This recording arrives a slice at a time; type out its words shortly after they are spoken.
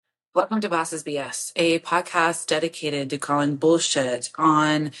Welcome to Bosses BS, a podcast dedicated to calling bullshit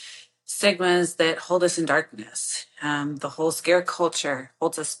on stigmas that hold us in darkness. The whole scare culture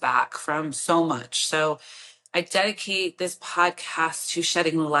holds us back from so much. So I dedicate this podcast to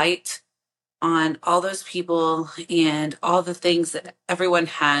shedding light on all those people and all the things that everyone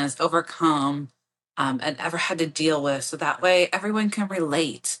has overcome and ever had to deal with. So that way everyone can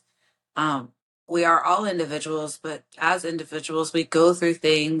relate. Um, we are all individuals, but as individuals, we go through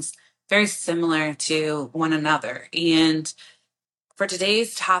things very similar to one another. And for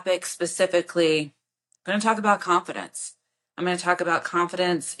today's topic specifically, I'm going to talk about confidence. I'm going to talk about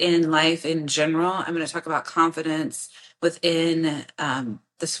confidence in life in general. I'm going to talk about confidence within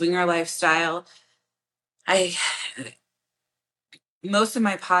the swinger lifestyle. I Most of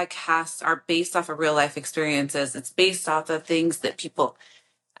my podcasts are based off of real life experiences. It's based off of things that people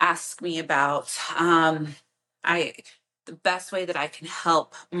ask me about. I The best way that I can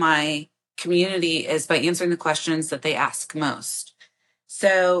help my community is by answering the questions that they ask most.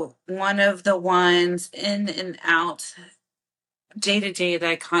 So one of the ones in and out day to day that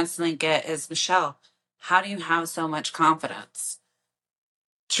I constantly get is, Michelle, how do you have so much confidence?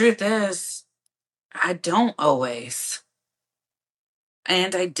 Truth is, I don't always.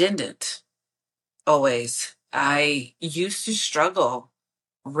 And I didn't always. I used to struggle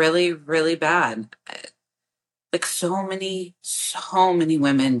really, really bad. Like so many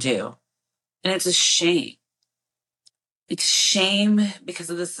women do. And it's a shame. It's shame because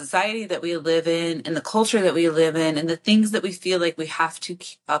of the society that we live in and the culture that we live in and the things that we feel like we have to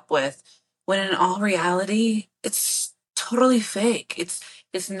keep up with. When in all reality, it's totally fake.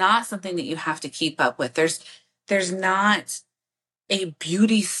 It's not something that you have to keep up with. There's not a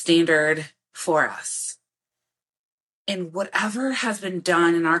beauty standard for us. And whatever has been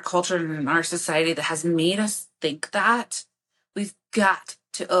done in our culture and in our society that has made us think that, we've got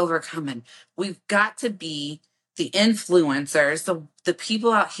to overcome it. We've got to be the influencers, the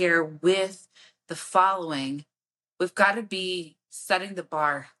people out here with the following. We've got to be setting the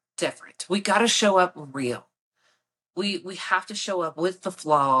bar different. We got to show up real. We have to show up with the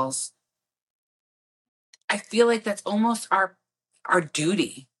flaws. I feel like that's almost our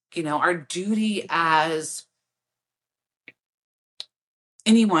duty, our duty as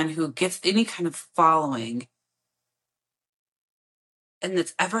anyone who gets any kind of following and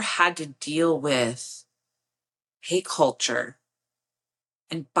that's ever had to deal with hate culture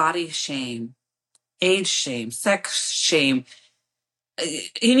and body shame, age shame, sex shame,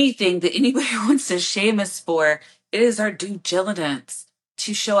 anything that anybody wants to shame us for, it is our due diligence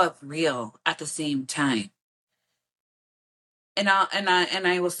to show up real at the same time. And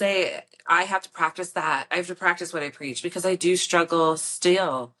I will say I have to practice that. I have to practice what I preach because I do struggle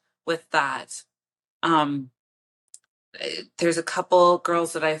still with that. Um, there's a couple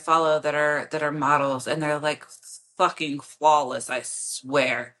girls that I follow that are models and they're like fucking flawless, I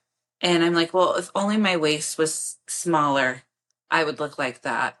swear. And I'm like, well, if only my waist was smaller, I would look like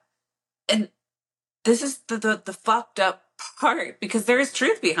that. And this is the fucked up part because there is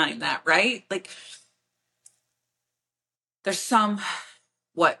truth behind that, right? Like there's some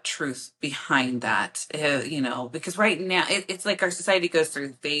what truth behind that, because right now it's like our society goes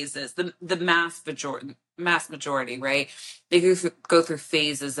through phases. The mass majority, right? They go through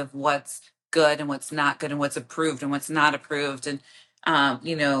phases of what's good and what's not good and what's approved and what's not approved. And in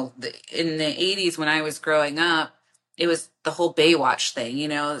the 80s when I was growing up, it was the whole Baywatch thing.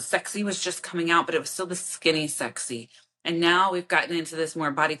 Sexy was just coming out, but it was still the skinny sexy. And now we've gotten into this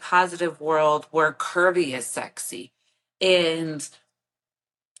more body positive world where curvy is sexy. And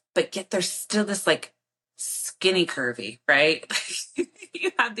but yet there's still this like skinny curvy, right?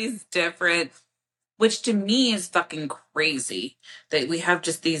 You have these different, which to me is fucking crazy that we have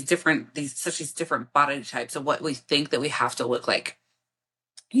just these different body types of what we think that we have to look like.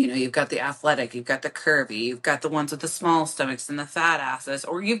 You've got the athletic, you've got the curvy, you've got the ones with the small stomachs and the fat asses,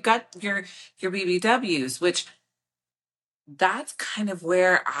 or you've got your BBWs, which that's kind of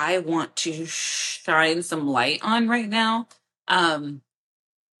where I want to shine some light on right now.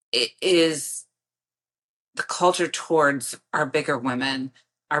 It is the culture towards our bigger women,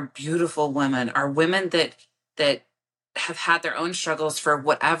 our beautiful women, our women that have had their own struggles for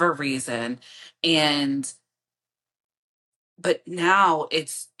whatever reason. And but now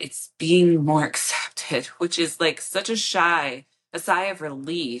it's being more accepted, which is like such a sigh of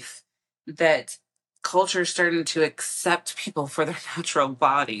relief that culture is starting to accept people for their natural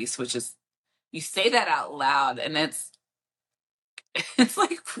bodies, which is, you say that out loud and it's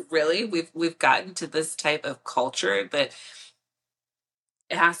like, really, we've gotten to this type of culture that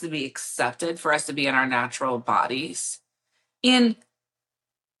it has to be accepted for us to be in our natural bodies. And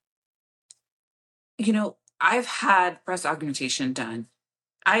I've had breast augmentation done.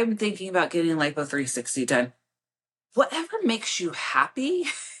 I'm thinking about getting lipo 360 done. Whatever makes you happy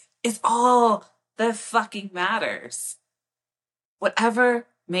is all that fucking matters. Whatever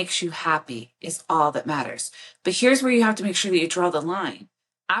makes you happy is all that matters. But here's where you have to make sure that you draw the line.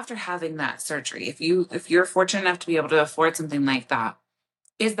 After having that surgery, if you're fortunate enough to be able to afford something like that,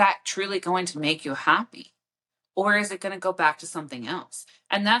 is that truly going to make you happy? Or is it going to go back to something else?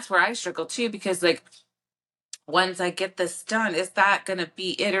 And that's where I struggle too, because like once I get this done, is that going to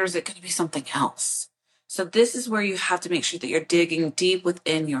be it, or is it going to be something else? So this is where you have to make sure that you're digging deep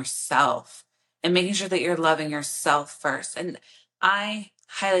within yourself and making sure that you're loving yourself first. And I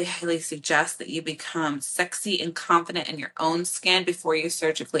highly, highly suggest that you become sexy and confident in your own skin before you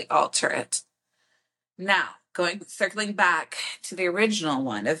surgically alter it. Now, circling back to the original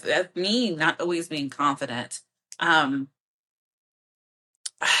one of me not always being confident. Gosh,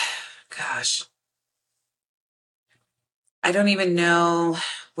 I don't even know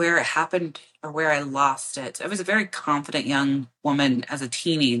where it happened or where I lost it. I was a very confident young woman as a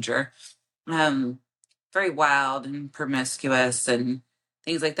teenager, um, very wild and promiscuous and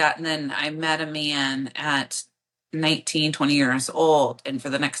things like that. And then I met a man at 19, 20 years old. And for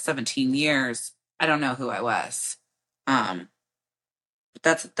the next 17 years, I don't know who I was. Um,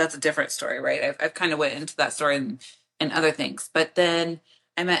 that's a different story, right? I've kind of went into that story and other things. But then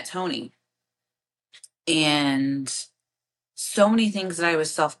I met Tony, and so many things that I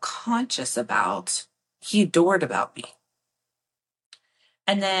was self-conscious about, he adored about me.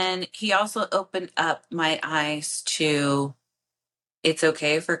 And then he also opened up my eyes to it's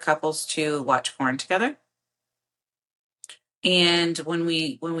okay for couples to watch porn together. And when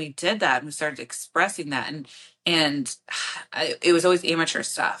we did that and we started expressing that, and it was always amateur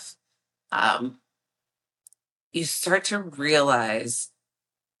stuff. Um, you start to realize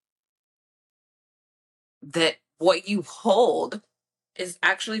that what you hold is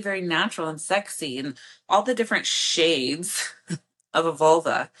actually very natural and sexy, and all the different shades of a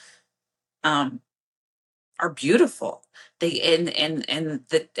vulva um are beautiful. They and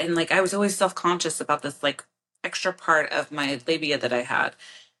like I was always self-conscious about this like extra part of my labia that I had.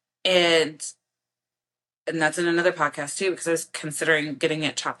 And that's in another podcast too, because I was considering getting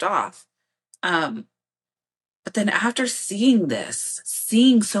it chopped off. Um but then after seeing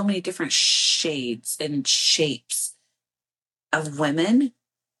so many different shades and shapes of women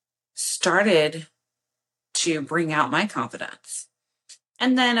started to bring out my confidence.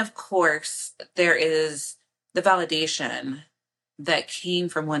 And then, of course, there is the validation that came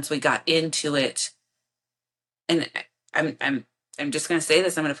from once we got into it. And I'm just going to say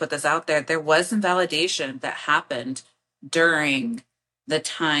this. I'm going to put this out there. There was some validation that happened during the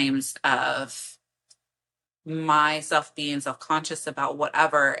times of myself being self-conscious about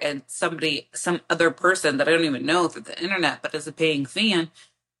whatever, and some other person that I don't even know through the internet, but as a paying fan,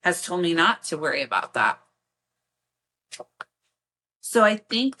 has told me not to worry about that. So I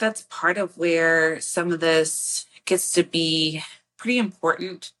think that's part of where some of this gets to be pretty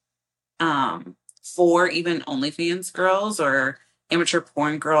important for even OnlyFans girls or amateur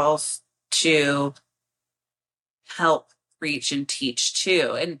porn girls to help reach and teach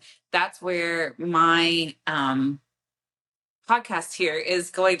too. And that's where my podcast here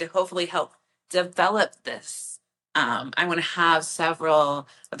is going to hopefully help develop this. I want to have several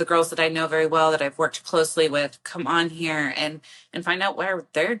of the girls that I know very well that I've worked closely with come on here and find out where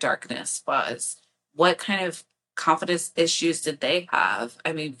their darkness was. What kind of confidence issues did they have?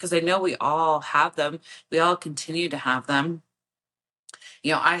 I mean, because I know we all have them. We all continue to have them.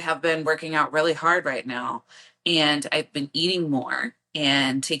 I have been working out really hard right now, and I've been eating more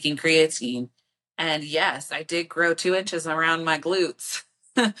and taking creatine. And yes, I did grow 2 inches around my glutes,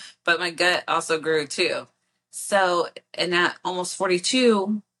 but my gut also grew too. So, and at almost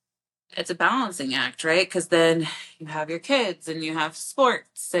 42, it's a balancing act, right? Because then you have your kids and you have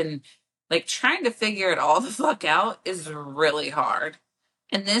sports, and like trying to figure it all the fuck out is really hard.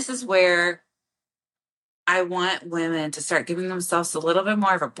 And this is where I want women to start giving themselves a little bit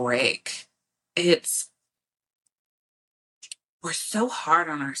more of a break. It's, we're so hard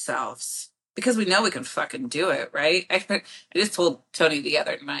on ourselves because we know we can fucking do it, right? I just told Tony the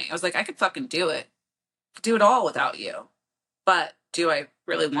other night, I was like, I could fucking do it. I could do it all without you. But do I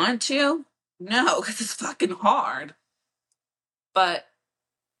really want to? No, because it's fucking hard. But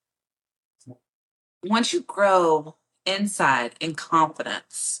once you grow inside in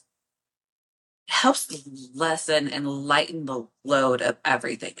confidence, it helps lessen and lighten the load of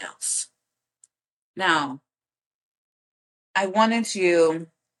everything else. Now, I wanted to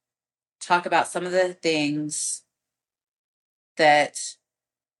talk about some of the things that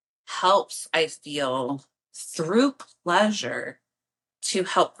helps, I feel, through pleasure to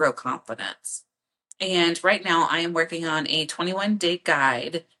help grow confidence. And right now, I am working on a 21-day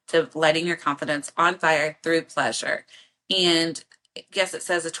guide to lighting your confidence on fire through pleasure. And yes, it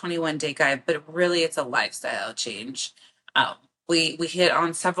says a 21-day guide, but really it's a lifestyle change. Um, we hit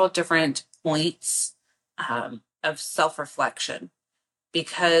on several different points of self-reflection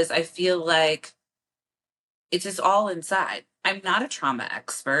because I feel like it's just all inside. I'm not a trauma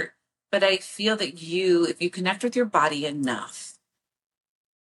expert, but I feel that if you connect with your body enough,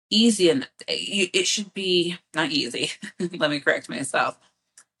 easy, and it should be not easy. Let me correct myself.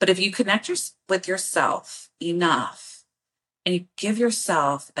 But if you connect with yourself enough and you give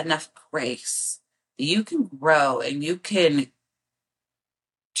yourself enough grace, you can grow and you can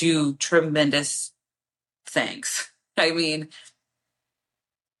do tremendous things. I mean,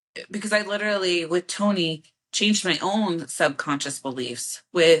 because I literally, with Tony, changed my own subconscious beliefs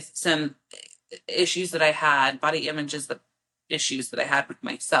with some issues that I had, body images, the issues that I had with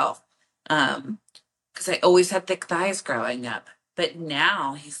myself. Because I always had thick thighs growing up. But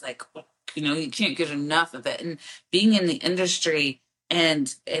now he's like, you can't get enough of it. And being in the industry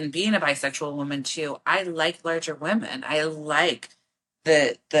and being a bisexual woman too, I like larger women. I like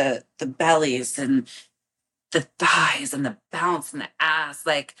the bellies and the thighs and the bounce and the ass,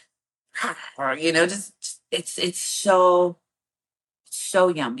 like, just it's so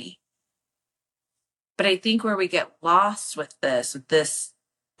yummy. But I think where we get lost with this,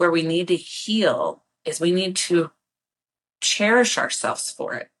 where we need to heal is we need to cherish ourselves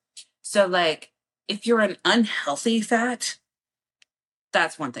for it. So, like, if you're an unhealthy fat,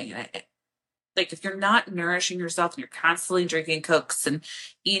 that's one thing. Like, if you're not nourishing yourself and you're constantly drinking Cokes and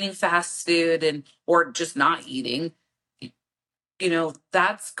eating fast food or just not eating,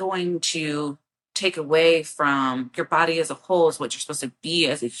 that's going to take away from your body as a whole, is what you're supposed to be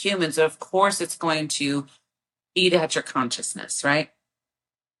as a human. So, of course, it's going to eat at your consciousness, right?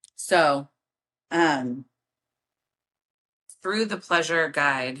 So, um, through the pleasure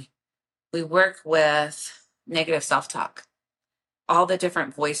guide, we work with negative self-talk, all the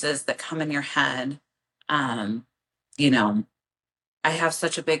different voices that come in your head. Um, you know, I have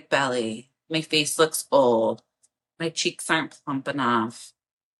such a big belly. My face looks old. My cheeks aren't plump enough.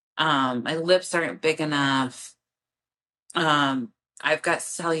 My lips aren't big enough. I've got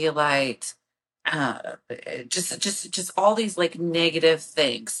cellulite. Just all these like negative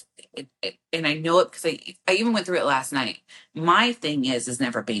things. And I know it because I even went through it last night. My thing is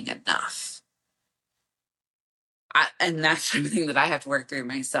never being enough. And that's something that I have to work through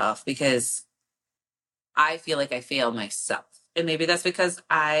myself because I feel like I fail myself. And maybe that's because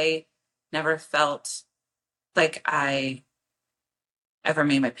I never felt like I ever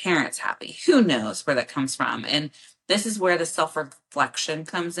made my parents happy. Who knows where that comes from? And this is where the self-reflection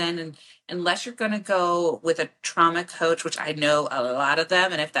comes in. And unless you're going to go with a trauma coach, which I know a lot of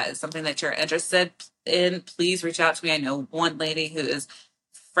them, and if that is something that you're interested in, please reach out to me. I know one lady who is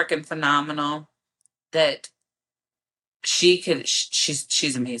freaking phenomenal that she's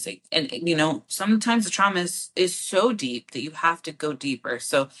amazing. And sometimes the trauma is so deep that you have to go deeper.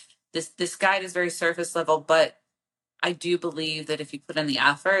 So this guide is very surface level, but I do believe that if you put in the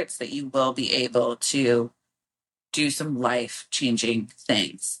efforts that you will be able to do some life changing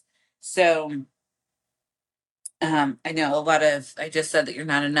things. So I know I just said that you're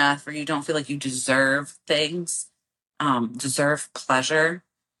not enough or you don't feel like you deserve things, deserve pleasure.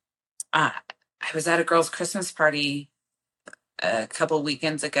 I was at a girl's Christmas party a couple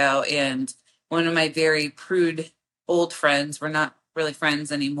weekends ago, and one of my very prude old friends, we're not really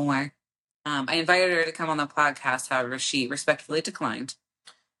friends anymore. I invited her to come on the podcast. However, she respectfully declined.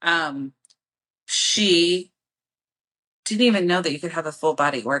 She didn't even know that you could have a full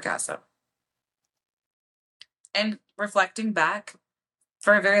body orgasm. And reflecting back,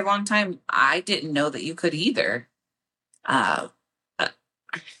 for a very long time, I didn't know that you could either. Uh, uh,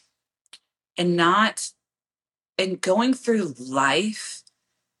 and going through life,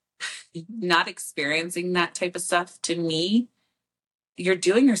 not experiencing that type of stuff, to me, you're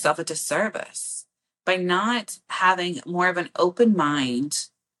doing yourself a disservice by not having more of an open mind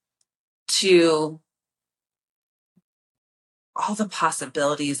to all the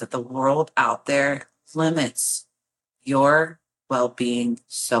possibilities that the world out there limits your well-being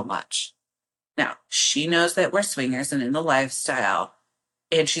so much. Now, she knows that we're swingers and in the lifestyle,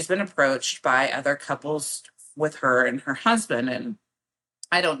 and she's been approached by other couples with her and her husband, and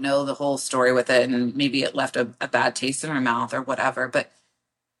I don't know the whole story with it, and maybe it left a bad taste in her mouth or whatever, but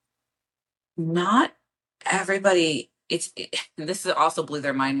not everybody, and this also blew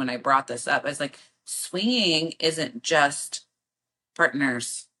their mind when I brought this up. It's like swinging isn't just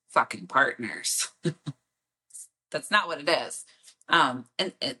partners fucking partners. That's not what it is. And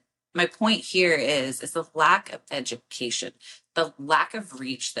my point here is the lack of education, the lack of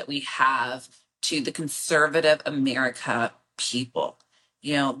reach that we have to the conservative America people.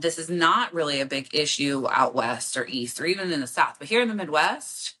 You know, this is not really a big issue out west or east or even in the south, but here in the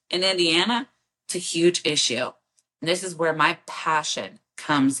Midwest, in Indiana, it's a huge issue. And this is where my passion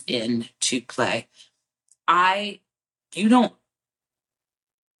comes into play. You don't,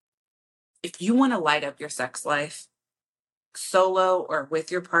 if you want to light up your sex life, solo or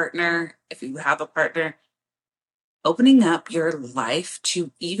with your partner, if you have a partner, opening up your life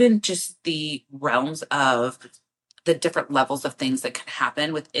to even just the realms of the different levels of things that can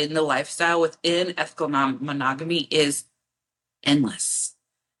happen within the lifestyle, within ethical monogamy is endless.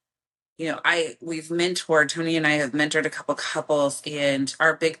 You know, Tony and I have mentored a couple couples, and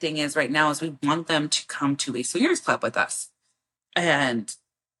our big thing is right now is we want them to come to a swingers club with us. And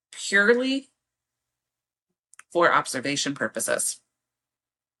purely for observation purposes,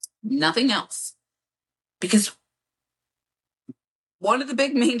 nothing else. Because one of the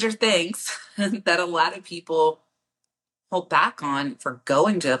big major things that a lot of people hold back on for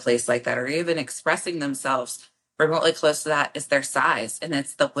going to a place like that or even expressing themselves remotely close to that is their size. And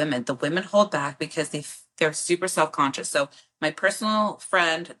it's the women. The women hold back because they're super self-conscious. So my personal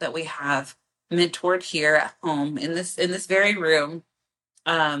friend that we have mentored here at home in this very room,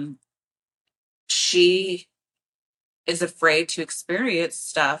 she is afraid to experience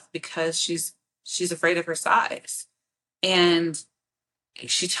stuff because she's afraid of her size. And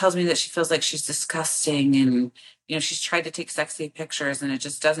she tells me that she feels like she's disgusting, and you know, she's tried to take sexy pictures and it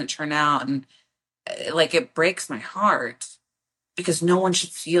just doesn't turn out, and like it breaks my heart because no one should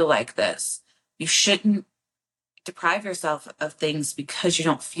feel like this. You shouldn't deprive yourself of things because you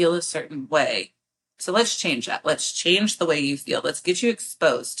don't feel a certain way. So let's change that. Let's change the way you feel. Let's get you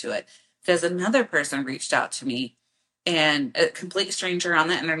exposed to it. Because another person reached out to me, and a complete stranger on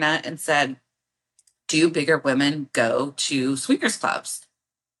the internet, and said, do bigger women go to swingers clubs?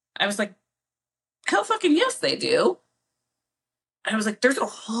 I was like, hell fucking yes, they do. I was like, there's a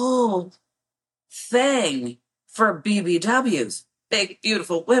whole thing for BBWs, big,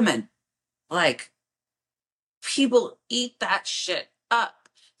 beautiful women. Like, people eat that shit up.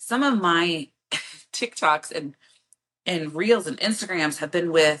 Some of my TikToks and reels and Instagrams have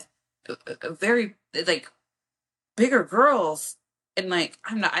been with very like bigger girls, and like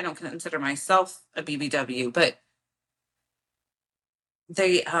I don't consider myself a BBW, but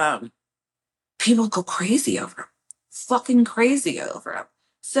they people go crazy over them, fucking crazy over them.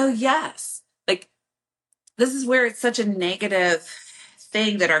 So yes, like this is where it's such a negative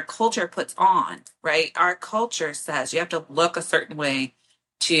thing that our culture puts on, right? Our culture says you have to look a certain way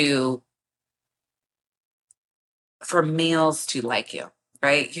for males to like you,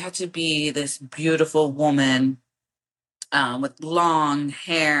 right? You have to be this beautiful woman with long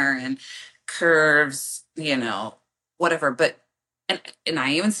hair and curves, you know, whatever. But and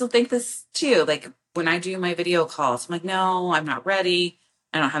I even still think this too. Like when I do my video calls, I'm like, no, I'm not ready.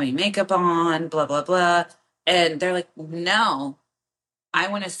 I don't have any makeup on, blah, blah, blah. And they're like, no, I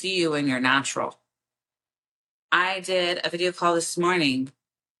want to see you in your natural. I did a video call this morning,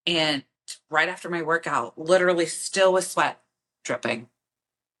 and right after my workout, literally still with sweat dripping.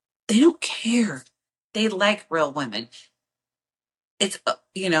 They don't care. They like real women. It's,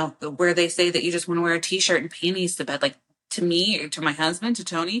 you know, where they say that you just want to wear a t-shirt and panties to bed. Like to me, or to my husband, to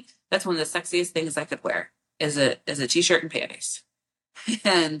Tony, that's one of the sexiest things I could wear is a t-shirt and panties.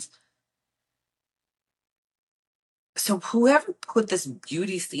 And so whoever put this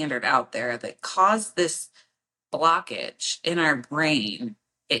beauty standard out there that caused this blockage in our brain,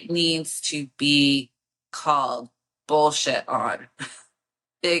 it needs to be called bullshit on.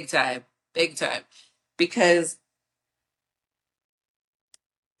 Big time, big time. Because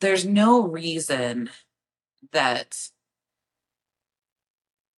there's no reason that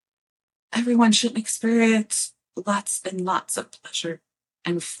everyone shouldn't experience lots and lots of pleasure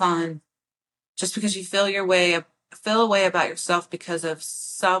and fun just because you feel a way about yourself because of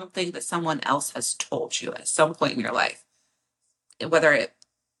something that someone else has told you at some point in your life. Whether it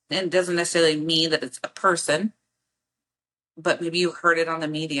doesn't necessarily mean that it's a person, but maybe you heard it on the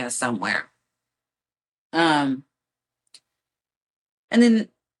media somewhere. And then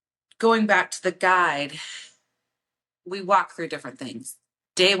going back to the guide, we walk through different things.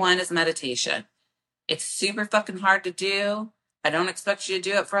 Day one is meditation. It's super fucking hard to do. I don't expect you to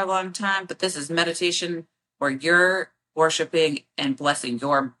do it for a long time, but this is meditation where you're worshiping and blessing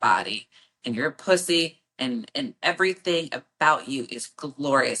your body and your pussy, and everything about you is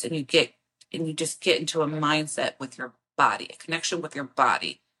glorious. And you just get into a mindset with your body, a connection with your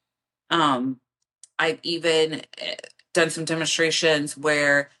body. I've even done some demonstrations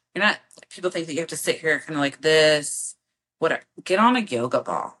where you're not, people think that you have to sit here kind of like this, whatever. Get on a yoga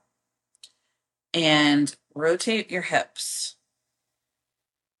ball and rotate your hips.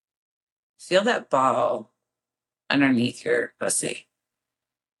 Feel that ball underneath your pussy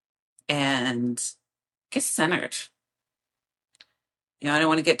and get centered. You know, I don't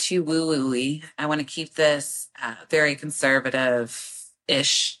want to get too woo-woo-y. I want to keep this very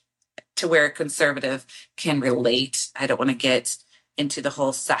conservative-ish to where conservative can relate. I don't want to get into the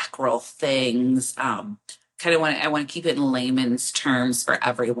whole sacral things. I want to keep it in layman's terms for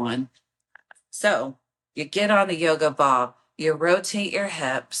everyone. So you get on the yoga ball, you rotate your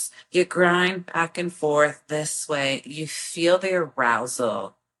hips, you grind back and forth this way. You feel the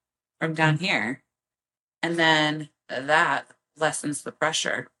arousal from down here. And then that lessens the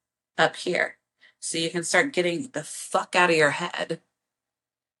pressure up here. So you can start getting the fuck out of your head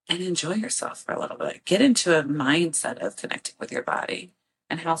and enjoy yourself for a little bit. Get into a mindset of connecting with your body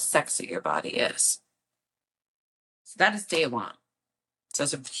and how sexy your body is. So that is day one. So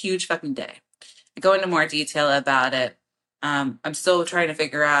it's a huge fucking day. I go into more detail about it. I'm still trying to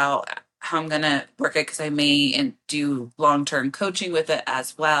figure out how I'm going to work it, because I may do long-term coaching with it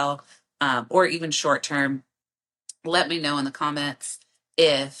as well, or even short-term. Let me know in the comments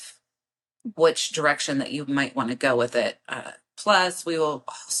which direction that you might want to go with it. Plus, we will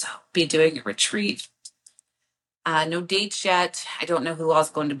also be doing a retreat. No dates yet. I don't know who else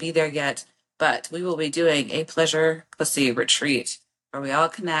is going to be there yet, but we will be doing a pleasure pussy retreat where we all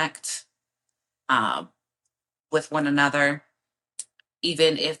connect with one another.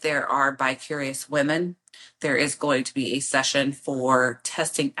 Even if there are bi-curious women, there is going to be a session for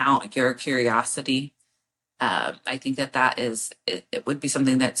testing out your curiosity. I think that it would be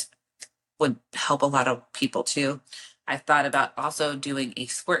something that would help a lot of people too. I thought about also doing a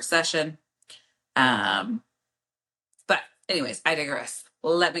squirt session. But anyways, I digress.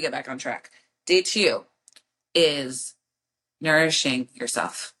 Let me get back on track. Day 2 is nourishing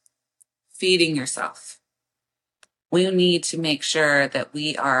yourself, feeding yourself. We need to make sure that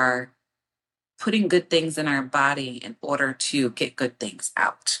we are putting good things in our body in order to get good things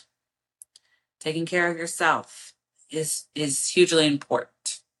out. Taking care of yourself is hugely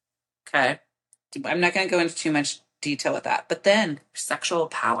important. Okay. I'm not going to go into too much detail with that. But then sexual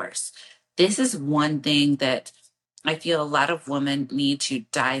powers. This is one thing that I feel a lot of women need to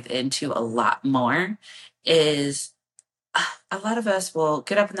dive into a lot more. Is a lot of us will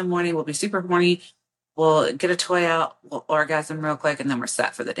get up in the morning, we'll be super horny, we'll get a toy out, we'll orgasm real quick, and then we're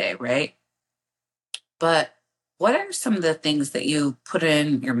set for the day, right? But what are some of the things that you put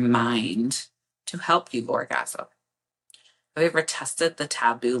in your mind to help you orgasm? Have you ever tested the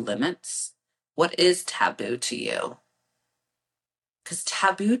taboo limits? What is taboo to you? Because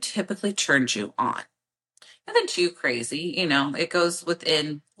taboo typically turns you on. Nothing too crazy, you know, it goes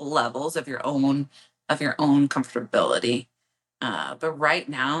within levels of your own comfortability. But right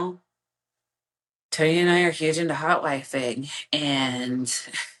now, Tony and I are huge into hot wifing, and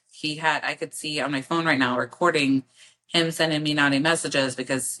I could see on my phone right now recording him sending me naughty messages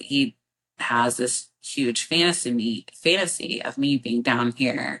because he has this huge fantasy of me being down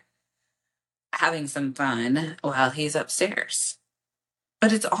here having some fun while he's upstairs.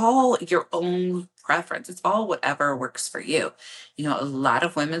 But it's all your own preference. It's all whatever works for you. You know, a lot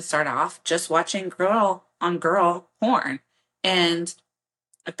of women start off just watching girl on girl porn. And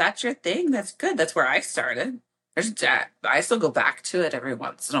if that's your thing, that's good. That's where I started. I still go back to it every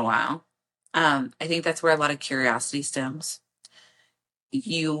once in a while. I think that's where a lot of curiosity stems.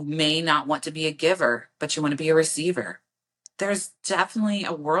 You may not want to be a giver, but you want to be a receiver. There's definitely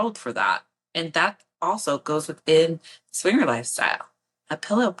a world for that. And that also goes within swinger lifestyle, a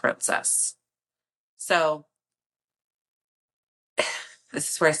pillow princess. So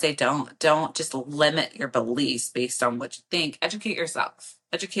this is where I say don't just limit your beliefs based on what you think. Educate yourself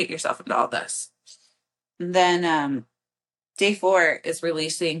into all this. And then day 4 is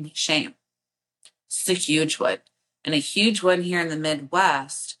releasing shame. It's a huge one. And a huge one here in the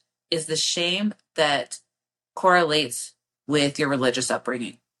Midwest is the shame that correlates with your religious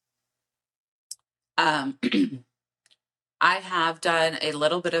upbringing. I have done a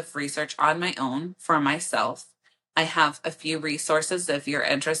little bit of research on my own for myself. I have a few resources. If you're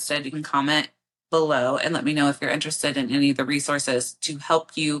interested, you can comment below and let me know if you're interested in any of the resources to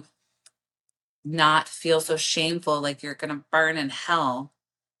help you not feel so shameful like you're going to burn in hell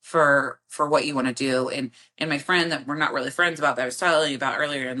for what you want to do. And my friend that we're not really friends about, that I was telling you about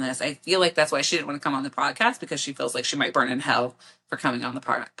earlier in this, I feel like that's why she didn't want to come on the podcast, because she feels like she might burn in hell for coming on the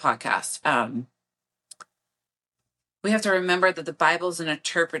podcast. we have to remember that the Bible is an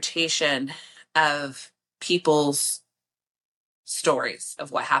interpretation of people's stories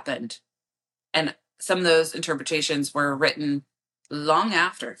of what happened. And some of those interpretations were written long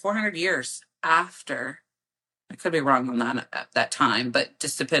after, 400 years after. I could be wrong on that at that time, but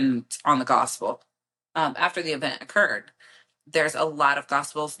just depends on the gospel. After the event occurred, there's a lot of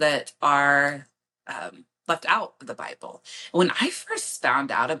gospels that are left out of the Bible. When I first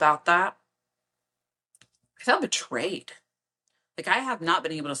found out about that, I felt betrayed. Like, I have not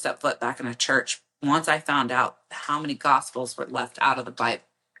been able to step foot back in a church once I found out how many gospels were left out of the Bible.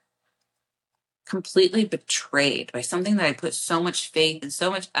 Completely betrayed by something that I put so much faith and so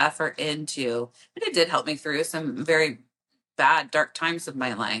much effort into. And it did help me through some very bad, dark times of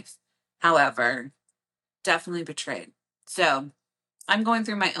my life. However, definitely betrayed. So I'm going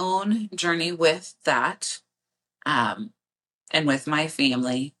through my own journey with that, and with my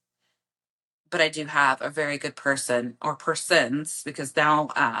family. But I do have a very good person, or persons, because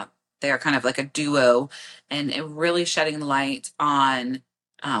now they are kind of like a duo, and it really shedding light on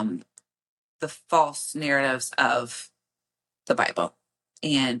the false narratives of the Bible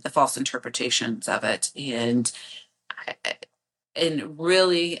and the false interpretations of it, and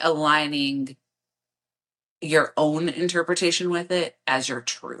really aligning your own interpretation with it as your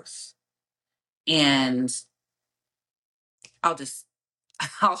truth. And I'll just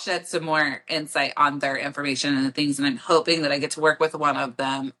I'll shed some more insight on their information and the things, and I'm hoping that I get to work with one of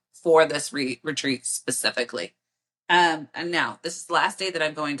them for this retreat specifically. And now, this is the last day that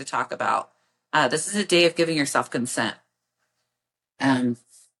I'm going to talk about. This is a day of giving yourself consent.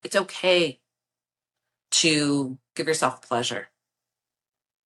 It's okay to give yourself pleasure.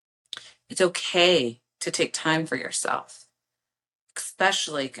 It's okay to take time for yourself.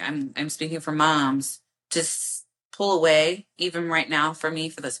 Especially, I'm speaking for moms, just pull away, even right now for me,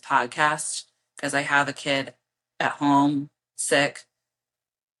 for this podcast, because I have a kid at home sick.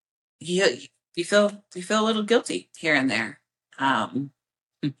 You feel a little guilty here and there.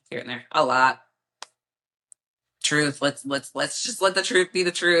 Here and there, a lot. Truth. Let's just let the truth be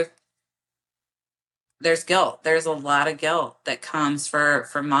the truth. There's guilt. There's a lot of guilt that comes for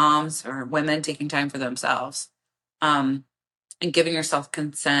moms or women taking time for themselves, and giving yourself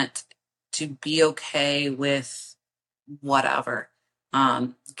consent to be okay with whatever.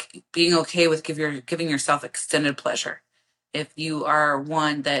 Being okay with giving yourself extended pleasure. If you are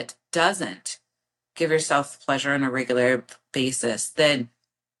one that doesn't give yourself pleasure on a regular basis, then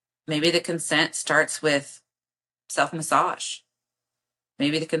maybe the consent starts with self-massage.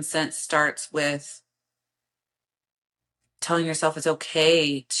 Maybe the consent starts with telling yourself it's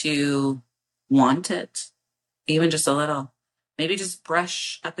okay to want it, even just a little. Maybe just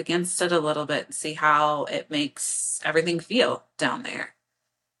brush up against it a little bit and see how it makes everything feel down there.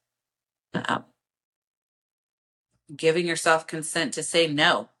 Giving yourself consent to say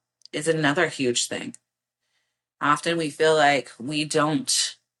no is another huge thing. Often we feel like we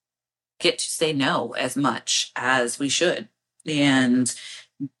don't get to say no as much as we should. And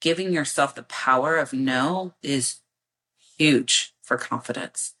giving yourself the power of no is huge for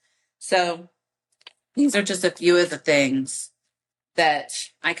confidence. So these are just a few of the things that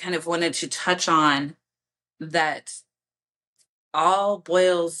I kind of wanted to touch on, that all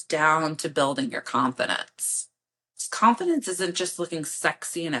boils down to building your confidence. Confidence isn't just looking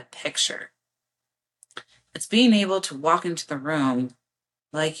sexy in a picture. It's being able to walk into the room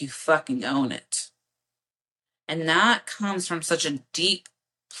like you fucking own it. And that comes from such a deep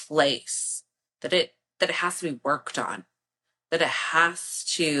place that it has to be worked on, that it has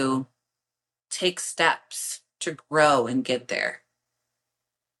to take steps to grow and get there.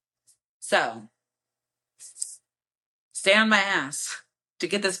 So, stay on my ass to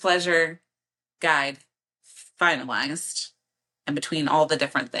get this pleasure guide finalized. And between all the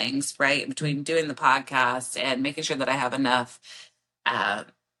different things, right? Between doing the podcast and making sure that I have enough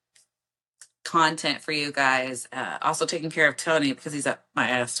content for you guys. Also taking care of Tony, because he's up my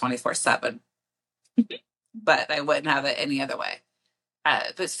ass 24/7. But I wouldn't have it any other way.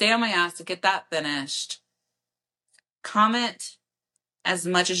 But stay on my ass to get that finished. Comment as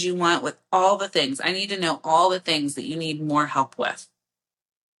much as you want with all the things. I need to know all the things that you need more help with,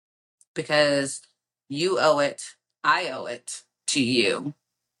 because you owe it. I owe it to you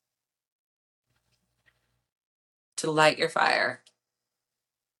to light your fire.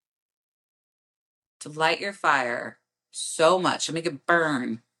 To light your fire so much, to make it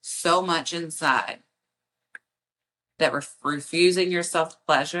burn so much inside, that refusing yourself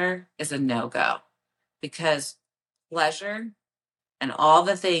pleasure is a no-go. Because pleasure and all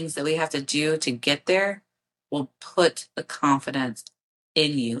the things that we have to do to get there will put the confidence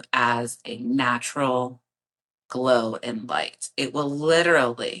in you as a natural glow in light. It will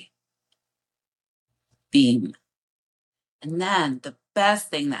literally beam. And then the best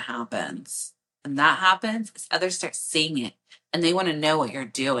thing that happens, and that happens, is others start seeing it and they want to know what you're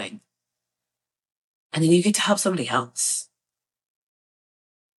doing. And then you get to help somebody else.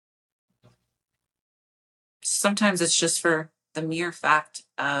 Sometimes it's just for the mere fact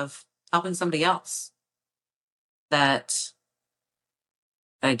of helping somebody else that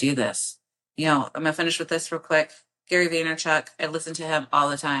I do this. You know, I'm going to finish with this real quick. Gary Vaynerchuk, I listen to him all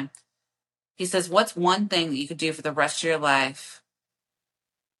the time. He says, what's one thing that you could do for the rest of your life?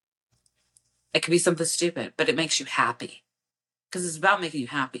 It could be something stupid, but it makes you happy. Because it's about making you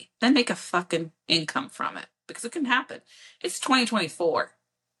happy. Then make a fucking income from it. Because it can happen. It's 2024.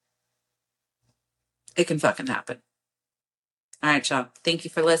 It can fucking happen. All right, y'all. Thank you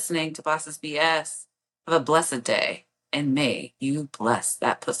for listening to Bosses BS. Have a blessed day. And may you bless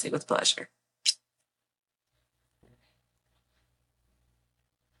that pussy with pleasure.